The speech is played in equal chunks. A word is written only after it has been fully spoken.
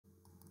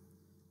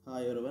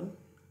Hi everyone,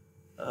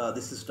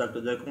 this is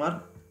Dr. Jayakumara.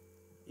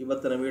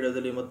 ಇವತ್ತಿನ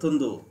ವಿಡಿಯೋದಲ್ಲಿ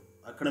ಮತ್ತೊಂದು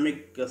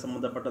ಅಕಾಡೆಮಿಕ್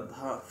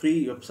ಸಂಬಂಧಪಟ್ಟಂತಹ ಫ್ರೀ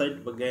ವೆಬ್ಸೈಟ್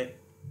ಬಗ್ಗೆ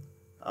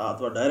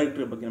ಅಥವಾ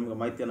ಡೈರೆಕ್ಟರಿ ಬಗ್ಗೆ ನಿಮಗೆ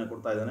ಮಾಹಿತಿಯನ್ನು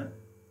ಕೊಡ್ತಾ ಇದ್ದೇನೆ.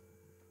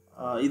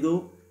 ಇದು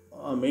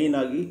ಮೇಯ್ನ್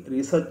ಆಗಿ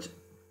ರಿಸರ್ಚ್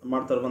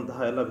ಮಾಡ್ತಾ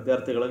ಇರುವಂತಹ ಎಲ್ಲ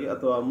ವಿದ್ಯಾರ್ಥಿಗಳಿಗೆ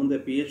ಅಥವಾ ಮುಂದೆ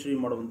PhD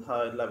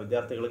ಮಾಡುವಂತಹ ಎಲ್ಲ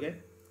ವಿದ್ಯಾರ್ಥಿಗಳಿಗೆ,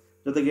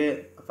 ಜೊತೆಗೆ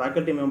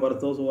faculty member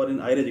those who are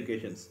in higher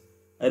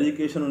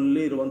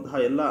ಎಜುಕೇಷನಲ್ಲಿ ಇರುವಂತಹ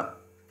ಎಲ್ಲ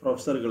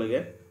ಪ್ರೊಫೆಸರ್ಗಳಿಗೆ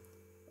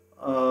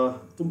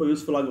ತುಂಬ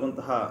ಯೂಸ್ಫುಲ್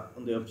ಆಗುವಂತಹ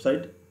ಒಂದು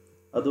ವೆಬ್ಸೈಟ್.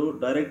 ಅದು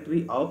directory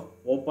of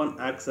open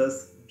access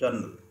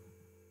journal.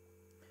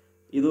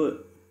 ಇದು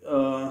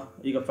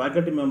ಈಗ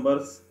ಫ್ಯಾಕಲ್ಟಿ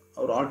ಮೆಂಬರ್ಸ್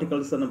ಅವರು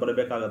ಆರ್ಟಿಕಲ್ಸನ್ನು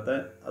ಬರಬೇಕಾಗತ್ತೆ,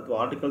 ಅಥವಾ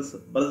ಆರ್ಟಿಕಲ್ಸ್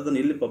ಬರೆದನ್ನು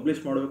ಎಲ್ಲಿ ಪಬ್ಲಿಷ್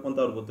ಮಾಡಬೇಕು ಅಂತ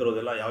ಅವ್ರಿಗೆ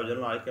ಗೊತ್ತಿರೋದಿಲ್ಲ. ಯಾವ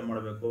ಜರ್ನಲ್ ಆಯ್ಕೆ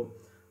ಮಾಡಬೇಕು,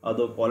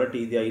 ಅದು ಕ್ವಾಲಿಟಿ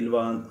ಇದೆಯಾ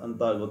ಇಲ್ವಾ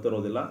ಅಂತ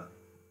ಗೊತ್ತಿರೋದಿಲ್ಲ.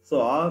 ಸೊ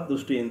ಆ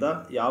ದೃಷ್ಟಿಯಿಂದ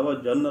ಯಾವ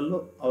ಜರ್ನಲ್ಲು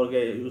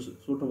ಅವ್ರಿಗೆ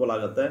ಸೂಟಬಲ್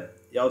ಆಗುತ್ತೆ,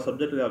 ಯಾವ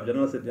ಸಬ್ಜೆಕ್ಟ್ಗೆ ಯಾವ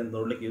ಜರ್ನಲ್ಸ್ ಇದೆ ಅಂತ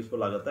ನೋಡಲಿಕ್ಕೆ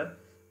ಯೂಸ್ಫುಲ್ ಆಗುತ್ತೆ.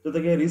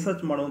 ಜೊತೆಗೆ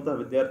ರಿಸರ್ಚ್ ಮಾಡುವಂಥ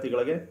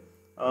ವಿದ್ಯಾರ್ಥಿಗಳಿಗೆ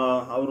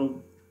ಅವರು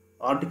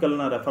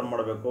ಆರ್ಟಿಕಲ್ನ ರೆಫರ್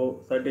ಮಾಡಬೇಕು,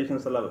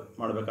 ಸೈಟೇಷನ್ಸ್ ಎಲ್ಲ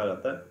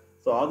ಮಾಡಬೇಕಾಗತ್ತೆ.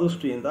 ಸೊ ಆ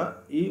ದೃಷ್ಟಿಯಿಂದ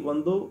ಈ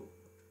ಒಂದು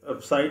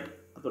ವೆಬ್ಸೈಟ್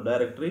ಅಥವಾ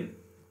ಡೈರೆಕ್ಟ್ರಿ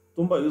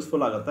ತುಂಬ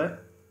ಯೂಸ್ಫುಲ್ ಆಗುತ್ತೆ.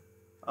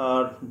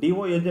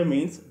 DOAJ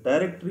means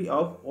directory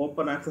of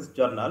open access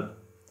journal.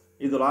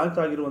 ಇದು ಲಾಂಚ್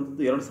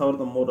ಆಗಿರುವಂಥದ್ದು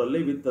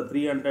 2003 with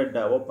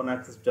 300 open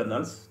access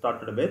journals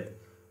started with.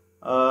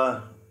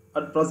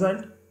 At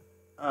present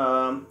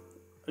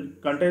it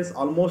contains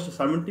almost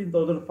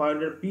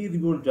 17,500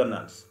 peer-reviewed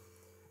journals.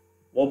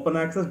 Open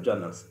access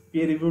journals.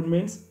 Peer-reviewed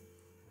means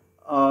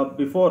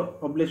before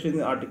publishing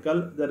the article,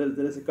 there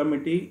is a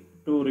committee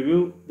to review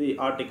the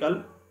article.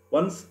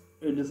 Once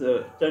it is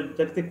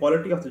check the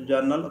quality of the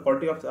journal,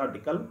 quality of the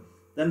article,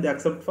 then they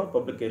accept for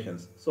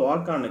publications. So ಆ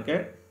ಕಾರಣಕ್ಕೆ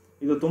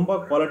ಇದು ತುಂಬ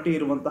quality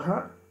ಇರುವಂತಹ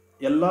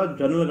ಎಲ್ಲ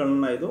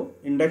ಜರ್ನಲ್ಗಳನ್ನು ಇದು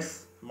index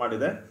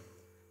ಮಾಡಿದೆ.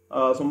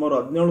 ಸುಮಾರು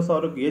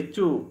 17,000ಕ್ಕೂ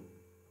ಹೆಚ್ಚು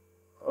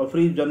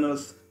ಫ್ರೀ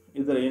ಜರ್ನಲ್ಸ್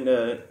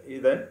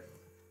ಇದೆ,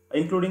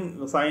 including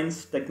science,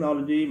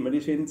 technology,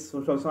 medicines,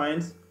 social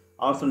science,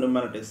 arts and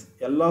humanities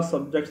ಎಲ್ಲ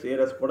ಸಬ್ಜೆಕ್ಟ್ಸ್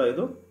ಏರಿಯಾಸ್ ಕೂಡ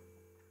ಇದು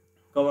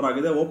ಕವರ್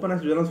ಆಗಿದೆ. Open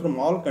access journals from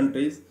all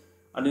countries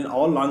and in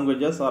all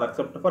languages R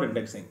accept for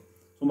indexing.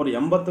 ಸುಮಾರು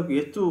 80ಕ್ಕೂ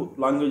ಹೆಚ್ಚು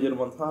ಲ್ಯಾಂಗ್ವೇಜ್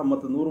ಇರುವಂತಹ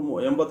ಮತ್ತು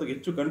 180ಕ್ಕೂ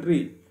ಹೆಚ್ಚು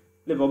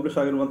ಕಂಟ್ರಿಲಿ ಪಬ್ಲಿಷ್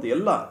ಆಗಿರುವಂಥ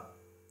ಎಲ್ಲ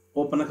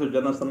ಓಪನ್ ಆಕ್ಸೆಸ್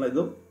ಜರ್ನಲ್ಸನ್ನು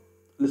ಇದು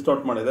ಲಿಸ್ಟ್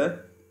ಔಟ್ ಮಾಡಿದೆ.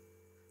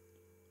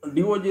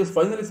 DOAJ is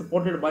finally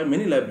supported by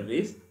many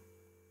libraries,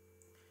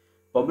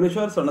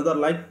 publishers and other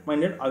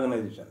like-minded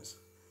organizations.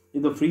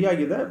 ಇದು ಫ್ರೀ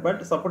ಆಗಿದೆ, but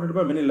supported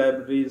by many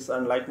libraries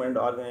and like mind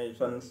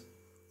organisations.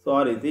 So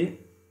ಆ ರೀತಿ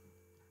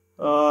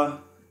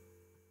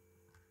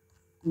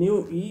ನೀವು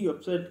ಈ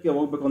ವೆಬ್ಸೈಟ್ಗೆ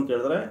ಹೋಗಬೇಕು ಅಂತ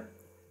ಹೇಳಿದ್ರೆ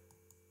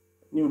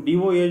ನೀವು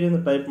DOAJ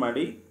ಅಂತ ಟೈಪ್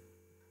ಮಾಡಿ,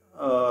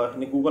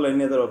 ನೀವು Google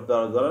any other web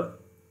browser,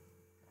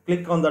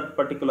 click on that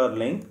particular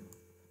link,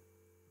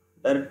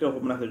 directory of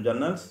open access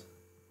journals.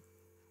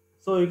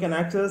 So you can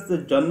access the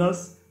journals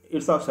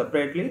itself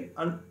separately,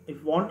 and if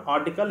you want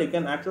article you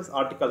can access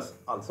articles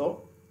also.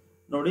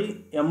 ನೋಡಿ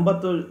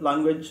 80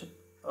 language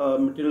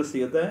material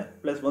ಸಿಗುತ್ತೆ,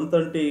 plus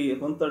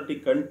 130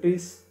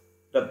 countries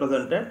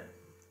represented.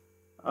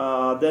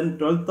 Then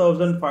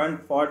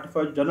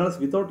 12,545 journals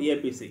without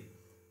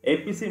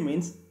APC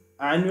means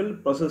annual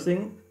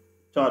processing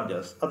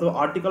charges ಅಥವಾ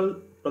article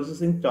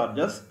processing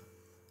charges.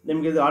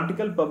 ನಿಮಗೆ ಇದು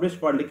article publish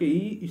ಮಾಡಲಿಕ್ಕೆ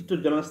ಇಷ್ಟು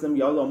journals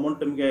ನಿಮ್ಗೆ ಯಾವುದೋ amount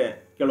ನಿಮಗೆ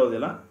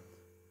ಕೇಳೋದಿಲ್ಲ.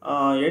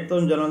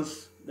 8,000 ಜರ್ನಲ್ಸ್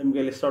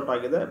ನಿಮಗೆ ಲಿಸ್ಟ್ ಔಟ್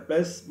ಆಗಿದೆ,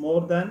 ಪ್ಲಸ್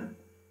ಮೋರ್ ದ್ಯಾನ್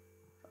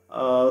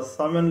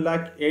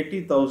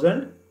 7,80,000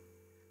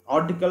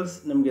 ಆರ್ಟಿಕಲ್ಸ್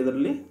ನಿಮಗೆ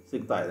ಇದರಲ್ಲಿ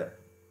ಸಿಗ್ತಾ ಇದೆ.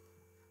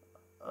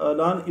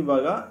 ನಾನು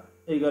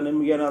ಈಗ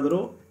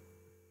ನಿಮಗೇನಾದರೂ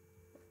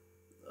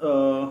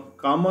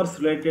ಕಾಮರ್ಸ್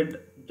ರಿಲೇಟೆಡ್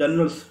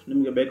ಜರ್ನಲ್ಸ್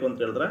ನಿಮಗೆ ಬೇಕು ಅಂತ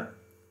ಹೇಳಿದ್ರೆ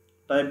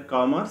type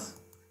commerce,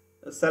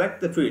 select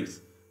the fields.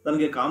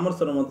 ನನಗೆ ಕಾಮರ್ಸ್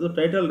ಅನ್ನೋದು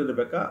ಟೈಟಲ್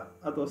ಇರಬೇಕಾ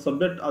ಅಥವಾ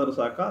ಸಬ್ಜೆಕ್ಟ್ ಆದರೂ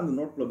ಸಾಕ ಅದು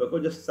ನೋಡ್ಕೊಳ್ಬೇಕು.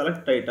 Just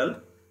select title,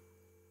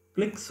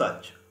 click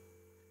search.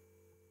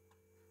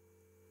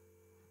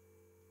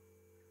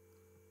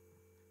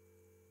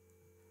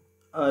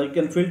 You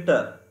can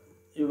filter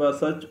your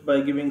search by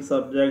giving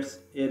subjects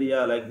area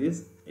like this.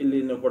 ಇಲ್ಲಿ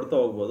ನೀವು ಕೊಡ್ತಾ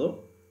ಹೋಗ್ಬೋದು.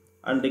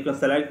 And you can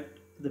select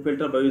the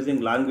filter by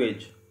using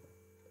language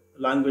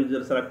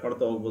select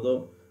ಮಾಡ್ತಾ ಹೋಗ್ಬೋದು.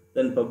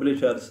 ದೆನ್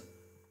ಪಬ್ಲಿಷರ್ಸ್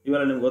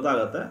ಇವೆಲ್ಲ ನಿಮ್ಗೆ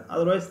ಗೊತ್ತಾಗುತ್ತೆ.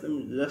 ಅದರ್ವೈಸ್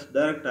ನಿಮ್ಗೆ ಜಸ್ಟ್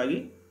ಡೈರೆಕ್ಟಾಗಿ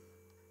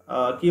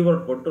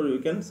ಕೀವರ್ಡ್ ಕೊಟ್ಟು you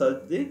can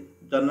search the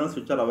journals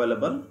which are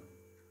available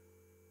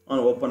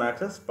on open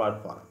access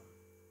platform.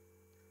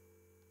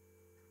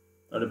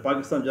 ನೋಡಿ,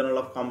 Pakistan journal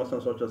of commerce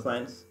and social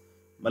science,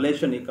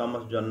 Malaysian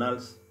commerce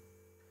journals,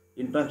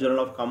 International Journal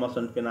of Commerce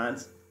and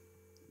Finance.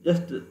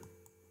 Just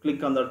click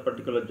on that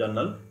particular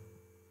journal.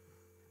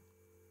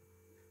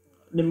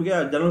 ನಿಮಗೆ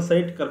ಆ journal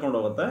site ಕರ್ಕೊಂಡು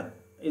ಹೋಗುತ್ತೆ.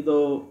 ಇದು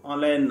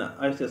online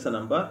registration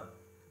number,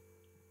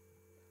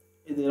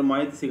 ಇದರ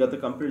ಮಾಹಿತಿ ಸಿಗುತ್ತೆ,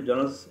 complete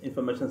journals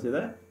informations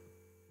ಇದೆ.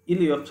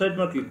 ಇಲ್ಲಿ ವೆಬ್ಸೈಟ್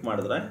ಮೇಲೆ ಕ್ಲಿಕ್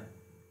ಮಾಡಿದ್ರೆ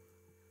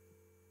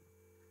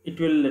it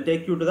will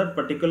take you to that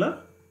particular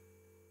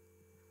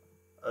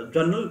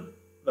journal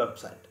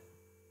website.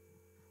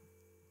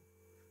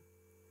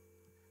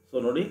 So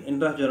ನೋಡಿ,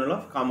 international journal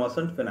of commerce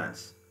and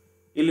finance.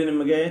 ಇಲ್ಲಿ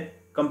ನಿಮಗೆ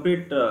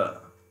ಕಂಪ್ಲೀಟ್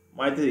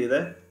ಮಾಹಿತಿ ಇದೆ.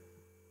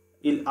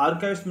 ಇಲ್ಲಿ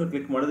ಆರ್ಕೈವ್ಸ್ ಮೇಲೆ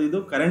ಕ್ಲಿಕ್ ಮಾಡಿದ್ರೆ ಇದು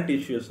current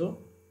issues,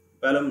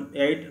 column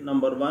 8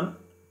 number 1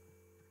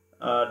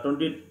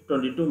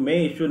 2022 May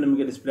issue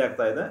ನಿಮಗೆ ಡಿಸ್ಪ್ಲೇ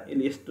ಆಗ್ತಾ ಇದೆ.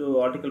 ಇಲ್ಲಿ ಎಷ್ಟು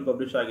ಆರ್ಟಿಕಲ್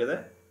ಪಬ್ಲಿಷ್ ಆಗಿದೆ,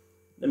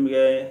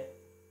 ನಿಮಗೆ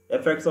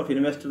effects of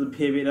investor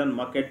behaviour on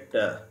market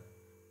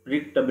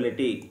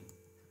ಪ್ರಿಡಿಕ್ಟಬಿಲಿಟಿ,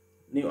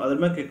 ನೀವು ಅದ್ರ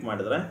ಮೇಲೆ ಕ್ಲಿಕ್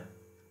ಮಾಡಿದರೆ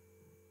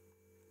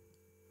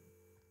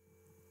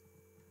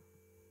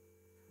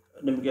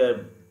ನಿಮಗೆ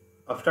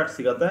ಅಬ್ಸ್ಟ್ರಾಕ್ಟ್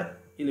ಸಿಗುತ್ತೆ.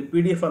 ಇಲ್ಲಿ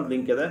PDF ಅಂತ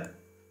ಲಿಂಕ್ ಇದೆ,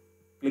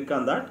 click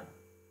on that,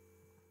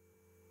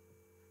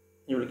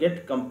 you will get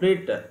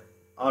complete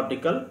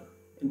article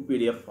in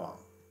PDF form.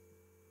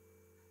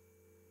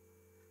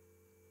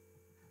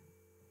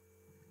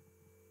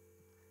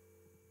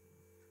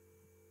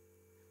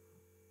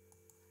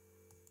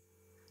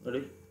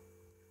 ನೋಡಿ,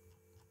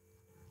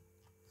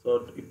 ಸೊ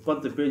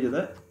 20 ಪೇಜ್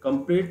ಇದೆ,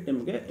 ಕಂಪ್ಲೀಟ್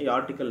ನಿಮಗೆ ಈ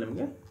ಆರ್ಟಿಕಲ್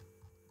ನಿಮಗೆ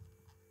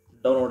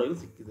ಡೌನ್ಲೋಡ್ ಆಗಿ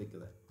ಸಿಕ್ಕಿದೆ.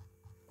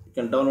 You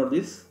can download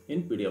this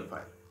in PDF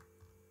file.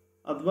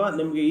 ಅಥವಾ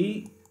ನಿಮಗೆ ಈ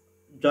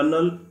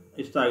ಜರ್ನಲ್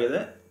ಇಷ್ಟ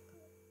ಆಗಿದೆ,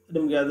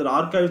 ನಿಮಗೆ ಅದರ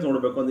ಆರ್ಕೈವ್ಸ್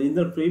ನೋಡಬೇಕು ಅಂದರೆ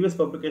ಇಂದ ಪ್ರೀವಿಯಸ್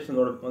ಪಬ್ಲಿಕೇಶನ್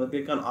ನೋಡಬೇಕು ಅಂದರೆ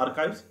ಕ್ಲಿಕ್ ಆನ್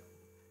ಆರ್ಕೈವ್ಸ್.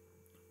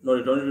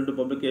 ನೋಡಿ, 2022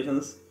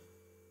 ಪಬ್ಲಿಕೇಶನ್ಸ್,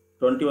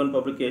 21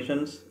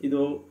 ಪಬ್ಲಿಕೇಶನ್ಸ್,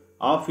 ಇದು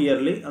ಹಾಫ್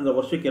ಇಯರ್ಲಿ ಅಂದರೆ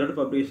ವರ್ಷಕ್ಕೆ 2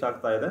 ಪಬ್ಲಿಷ್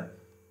ಆಗ್ತಾ ಇದೆ.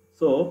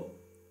 ಸೊ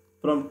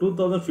ಫ್ರಮ್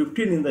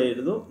 2015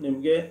 ಹಿಡಿದು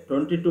ನಿಮಗೆ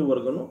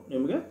 22ವರೆಗೂ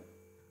ನಿಮಗೆ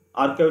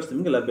ಆರ್ಕೈವ್ಸ್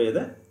ನಿಮಗೆ ಲಭ್ಯ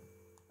ಇದೆ.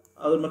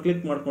 ಅದನ್ನು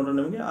ಕ್ಲಿಕ್ ಮಾಡಿಕೊಂಡ್ರೆ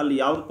ನಿಮಗೆ ಅಲ್ಲಿ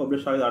ಯಾವುದು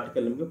ಪಬ್ಲಿಷ್ ಆಗಿದೆ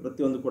ಆರ್ಟಿಕಲ್ ನಿಮಗೆ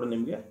ಪ್ರತಿಯೊಂದು ಕೂಡ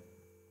ನಿಮಗೆ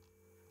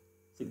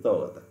ಸಿಗ್ತಾ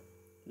ಹೋಗುತ್ತೆ.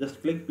 Just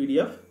click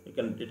PDF, you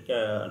can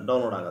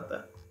download ಆಗುತ್ತೆ.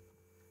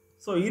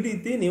 ಸೊ ಈ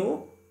ರೀತಿ ನೀವು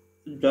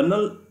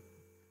ಜರ್ನಲ್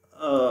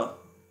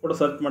ಕೂಡ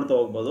ಸರ್ಚ್ ಮಾಡ್ತಾ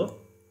ಹೋಗ್ಬೋದು.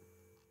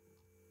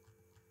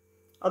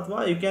 ಅಥವಾ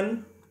ಯು ಕ್ಯಾನ್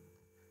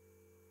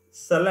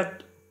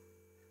ಸೆಲೆಕ್ಟ್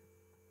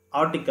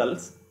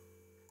ಆರ್ಟಿಕಲ್ಸ್.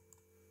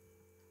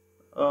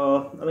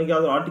 ನನಗೆ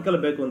ಯಾವುದಾದ್ರು ಆರ್ಟಿಕಲ್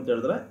ಬೇಕು ಅಂತ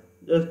ಹೇಳಿದ್ರೆ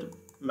ಜಸ್ಟ್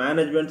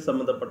ಮ್ಯಾನೇಜ್ಮೆಂಟ್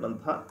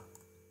ಸಂಬಂಧಪಟ್ಟಂತಹ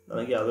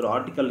ನನಗೆ ಯಾವುದಾದ್ರು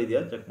ಆರ್ಟಿಕಲ್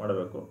ಇದೆಯಾ ಚೆಕ್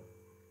ಮಾಡಬೇಕು.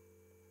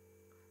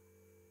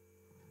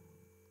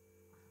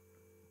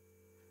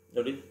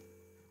 ನೋಡಿ,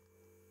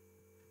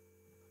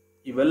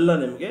 ಇವೆಲ್ಲ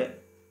ನಿಮಗೆ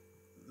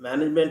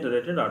ಮ್ಯಾನೇಜ್ಮೆಂಟ್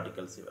ರಿಲೇಟೆಡ್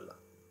ಆರ್ಟಿಕಲ್ಸ್ ಇವೆಲ್ಲ.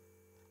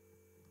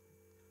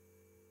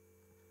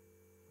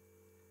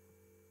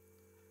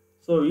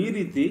 ಸೊ ಈ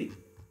ರೀತಿ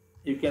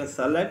you can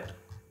select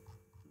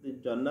the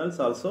journals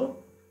also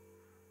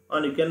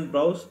and you can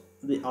browse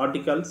the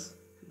articles.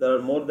 There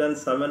are more than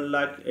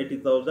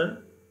 7,80,000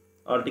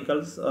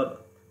 articles are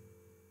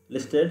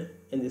listed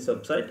in this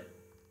website.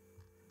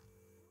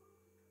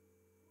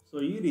 So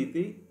ಈ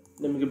ರೀತಿ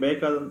ನಿಮಗೆ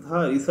ಬೇಕಾದಂತಹ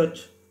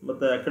ರಿಸರ್ಚ್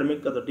ಮತ್ತು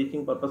ಅಕಾಡೆಮಿಕ್ ಅಥವಾ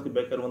ಟೀಚಿಂಗ್ ಪರ್ಪಸ್ಗೆ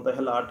ಬೇಕಾಗಿರುವಂಥ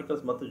ಎಲ್ಲ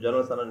ಆರ್ಟಿಕಲ್ಸ್ ಮತ್ತು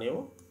ಜರ್ನಲ್ಸನ್ನು ನೀವು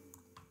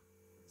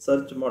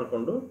ಸರ್ಚ್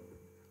ಮಾಡಿಕೊಂಡು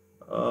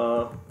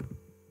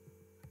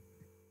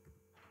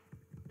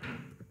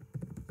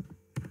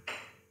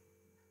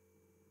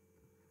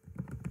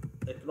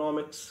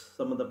ಎಕನಾಮಿಕ್ಸ್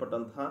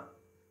ಸಂಬಂಧಪಟ್ಟಂತಹ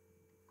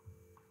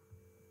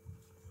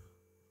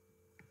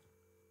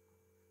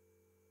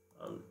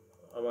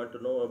I want to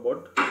know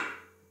about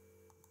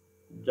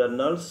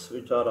journals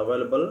which are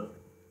available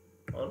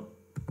on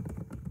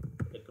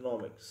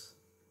economics.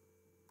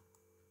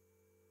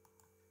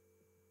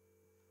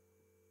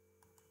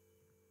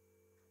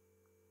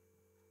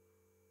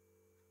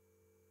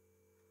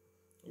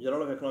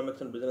 Journal of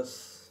Economics and Business,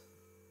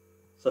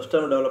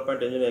 Sustainable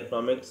Development Engineering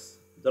Economics,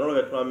 Journal of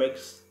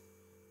Economics,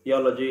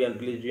 Theology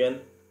and Religion,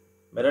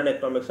 Marine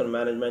Economics and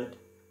Management,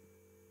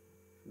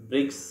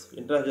 BRICS,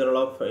 International Journal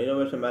of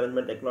Innovation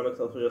Management, Economics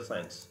and Social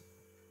Science.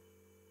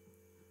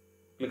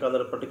 Click on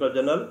that particular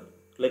journal,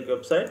 click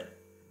website,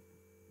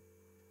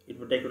 it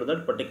will take you to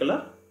that particular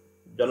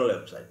journal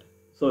website.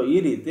 So ಈ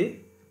ರೀತಿ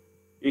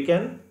you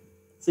can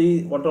see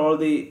what are all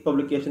the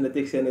publication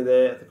ethics ಏನಿದೆ,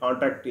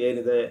 contact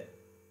ಏನಿದೆ.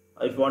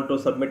 If you want to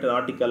submit an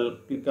article,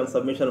 click on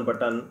submission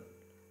button,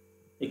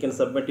 you can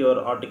submit your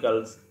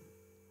articles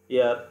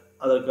here.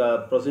 ಅದಕ್ಕೆ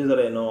procedure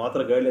ಏನು, ಆ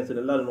ಥರ guidelines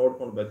ಎಲ್ಲ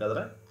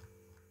ನೋಡ್ಕೊಳ್ಬೇಕಾದ್ರೆ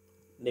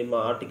ನಿಮ್ಮ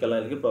ಆರ್ಟಿಕಲ್ನ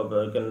ಇಲ್ಲಿಗೆ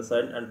you can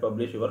sign and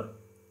publish your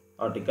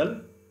article.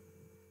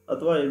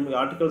 ಅಥವಾ ನಿಮಗೆ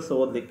ಆರ್ಟಿಕಲ್ಸ್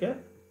ಓದಲಿಕ್ಕೆ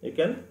you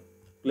can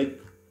click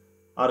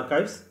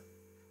archives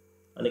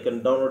and you can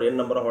download N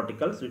number of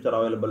articles which are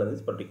available in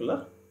this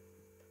particular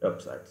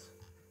websites.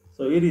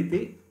 So ಈ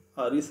ರೀತಿ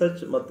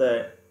ರಿಸರ್ಚ್ ಮತ್ತು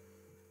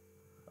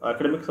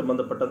ಅಕಾಡೆಮಿಕ್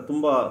ಸಂಬಂಧಪಟ್ಟಂತೆ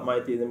ತುಂಬ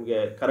ಮಾಹಿತಿ,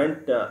 ನಿಮಗೆ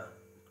ಕರೆಂಟ್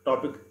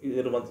ಟಾಪಿಕ್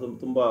ಇರುವಂಥದ್ದು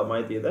ತುಂಬ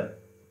ಮಾಹಿತಿ ಇದೆ.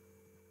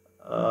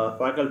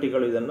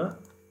 ಫ್ಯಾಕಲ್ಟಿಗಳು ಇದನ್ನು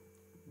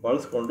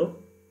ಬಳಸ್ಕೊಂಡು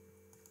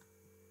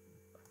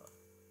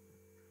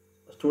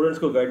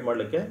ಸ್ಟೂಡೆಂಟ್ಸ್ಗೂ ಗೈಡ್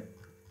ಮಾಡಲಿಕ್ಕೆ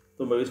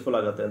ತುಂಬ ಯೂಸ್ಫುಲ್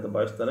ಆಗುತ್ತೆ ಅಂತ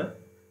ಭಾವಿಸ್ತೇನೆ.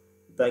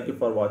 Thank you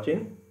for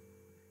watching.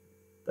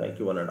 Thank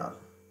you one and all.